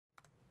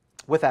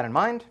with that in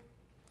mind,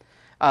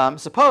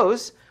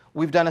 suppose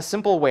we've done a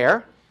simple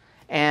where,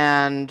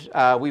 and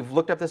we've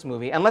looked up this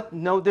movie. And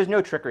there's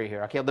no trickery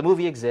here. Okay, the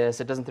movie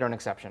exists. It doesn't throw an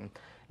exception.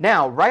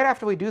 Now, right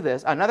after we do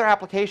this, another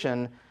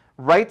application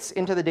writes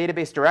into the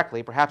database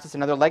directly. Perhaps it's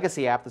another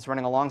legacy app that's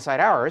running alongside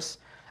ours.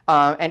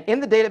 And in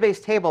the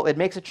database table, it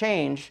makes a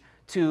change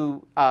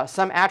to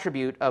some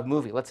attribute of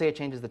movie. Let's say it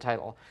changes the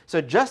title. So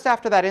just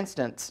after that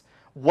instance,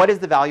 what is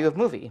the value of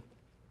movie?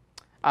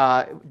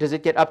 Does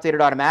it get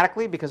updated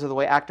automatically because of the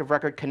way Active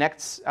Record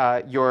connects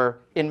your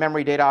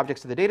in-memory data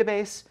objects to the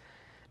database?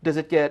 Does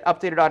it get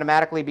updated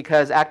automatically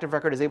because Active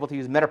Record is able to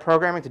use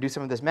metaprogramming to do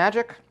some of this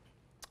magic?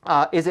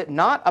 Is it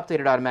not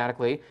updated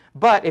automatically,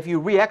 but if you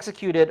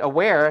re-executed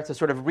aware to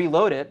sort of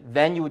reload it,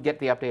 then you would get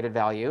the updated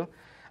value?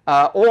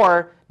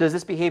 Or does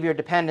this behavior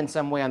depend in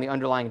some way on the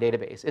underlying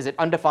database? Is it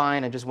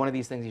undefined and just one of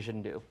these things you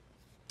shouldn't do?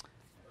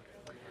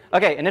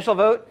 OK, initial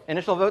vote.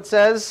 Initial vote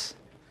says,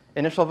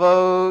 initial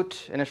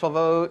vote, initial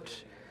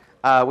vote.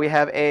 We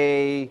have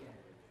a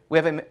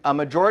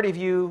majority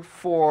view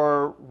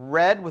for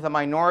red with a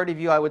minority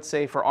view, I would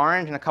say, for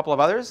orange and a couple of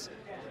others.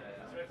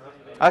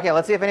 OK,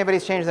 let's see if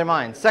anybody's changed their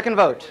mind. Second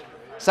vote.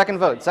 Second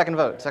vote. Second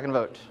vote. Second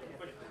vote.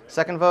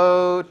 Second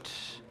vote.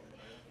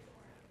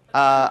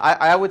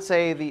 I would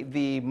say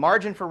the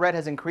margin for red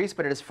has increased,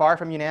 but it is far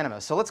from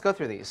unanimous. So let's go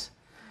through these.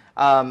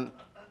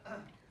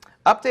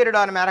 Updated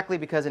automatically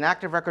because an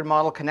Active Record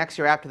model connects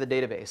your app to the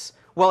database.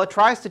 Well, it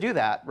tries to do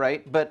that,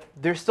 right? But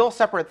they're still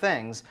separate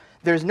things.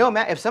 There's no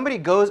if somebody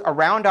goes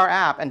around our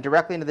app and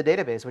directly into the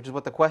database, which is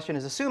what the question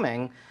is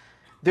assuming,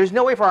 there's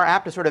no way for our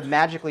app to sort of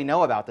magically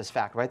know about this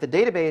fact, right? The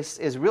database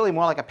is really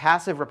more like a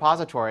passive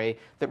repository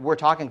that we're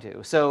talking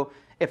to. So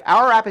if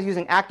our app is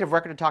using Active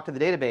Record to talk to the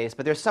database,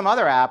 but there's some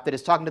other app that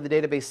is talking to the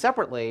database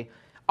separately,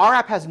 our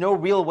app has no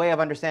real way of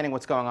understanding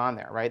what's going on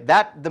there, right?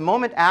 The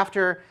moment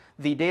after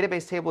the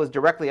database table is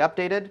directly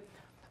updated,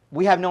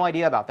 we have no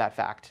idea about that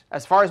fact.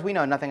 As far as we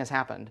know, nothing has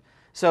happened.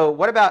 So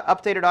what about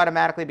updated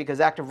automatically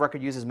because Active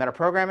Record uses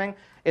metaprogramming?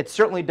 It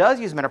certainly does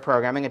use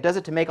metaprogramming. It does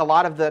it to make a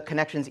lot of the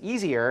connections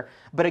easier.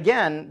 But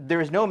again,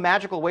 there is no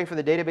magical way for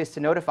the database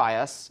to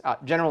notify us,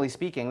 generally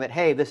speaking, that,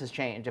 hey, this has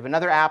changed. If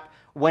another app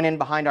went in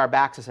behind our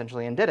backs,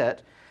 essentially, and did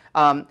it.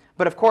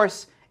 But of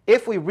course,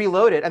 if we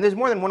reload it, and there's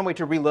more than one way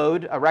to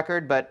reload a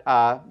record, but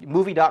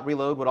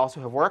movie.reload would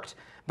also have worked.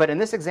 But in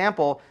this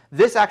example,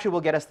 this actually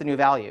will get us the new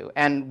value.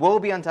 And woe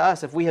be unto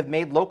us if we have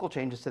made local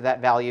changes to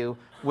that value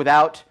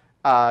without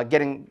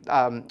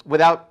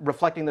without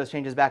reflecting those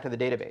changes back to the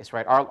database,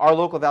 right? Our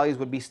local values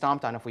would be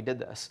stomped on if we did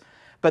this.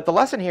 But the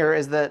lesson here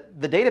is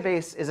that the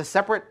database is a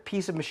separate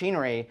piece of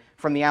machinery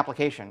from the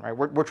application, right?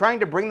 We're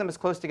trying to bring them as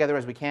close together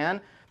as we can.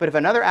 But if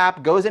another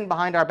app goes in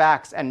behind our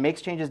backs and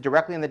makes changes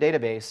directly in the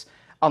database,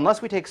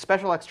 unless we take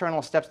special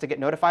external steps to get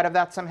notified of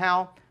that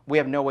somehow, we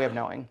have no way of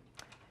knowing.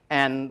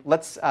 And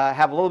let's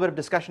have a little bit of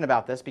discussion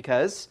about this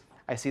because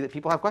I see that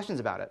people have questions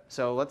about it.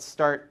 So let's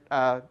start.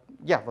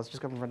 Yeah, let's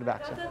just go from front to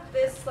back. I thought that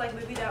this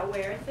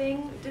movie.where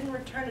thing didn't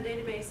return a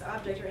database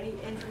object or any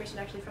information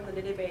actually from the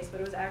database, but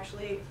it was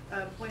actually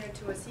pointed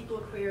to a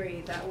SQL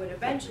query that would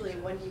eventually,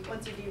 once you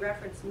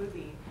dereference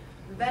movie,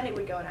 then it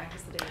would go and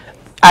access the database.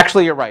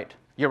 Actually, you're right.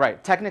 You're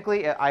right.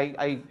 Technically,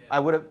 I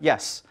would have,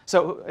 yes.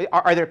 So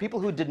are there people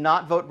who did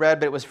not vote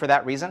red, but it was for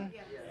that reason?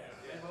 Yeah.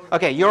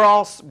 OK, you're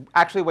all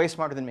actually way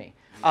smarter than me.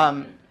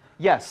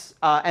 Yes,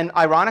 and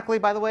ironically,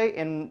 by the way,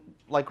 in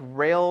like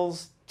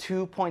Rails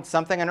 2 point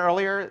something and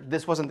earlier,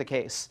 this wasn't the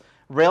case.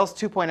 Rails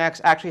 2.x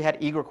actually had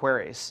eager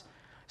queries.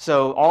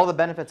 So all the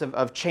benefits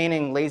of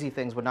chaining lazy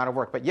things would not have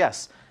worked. But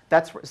yes,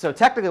 so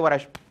technically what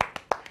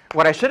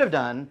I should have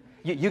done,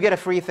 you get a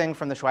free thing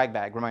from the swag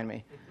bag, remind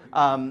me.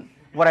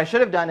 What I should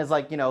have done is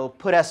like,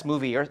 put S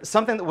movie or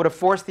something that would have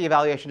forced the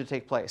evaluation to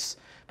take place.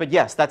 But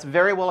yes, that's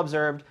very well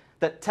observed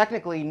that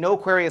technically no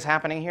query is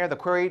happening here. The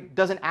query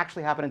doesn't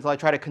actually happen until I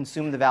try to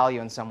consume the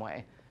value in some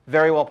way.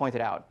 Very well pointed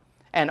out.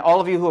 And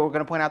all of you who are going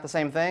to point out the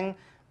same thing,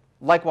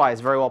 likewise,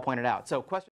 very well pointed out. So question.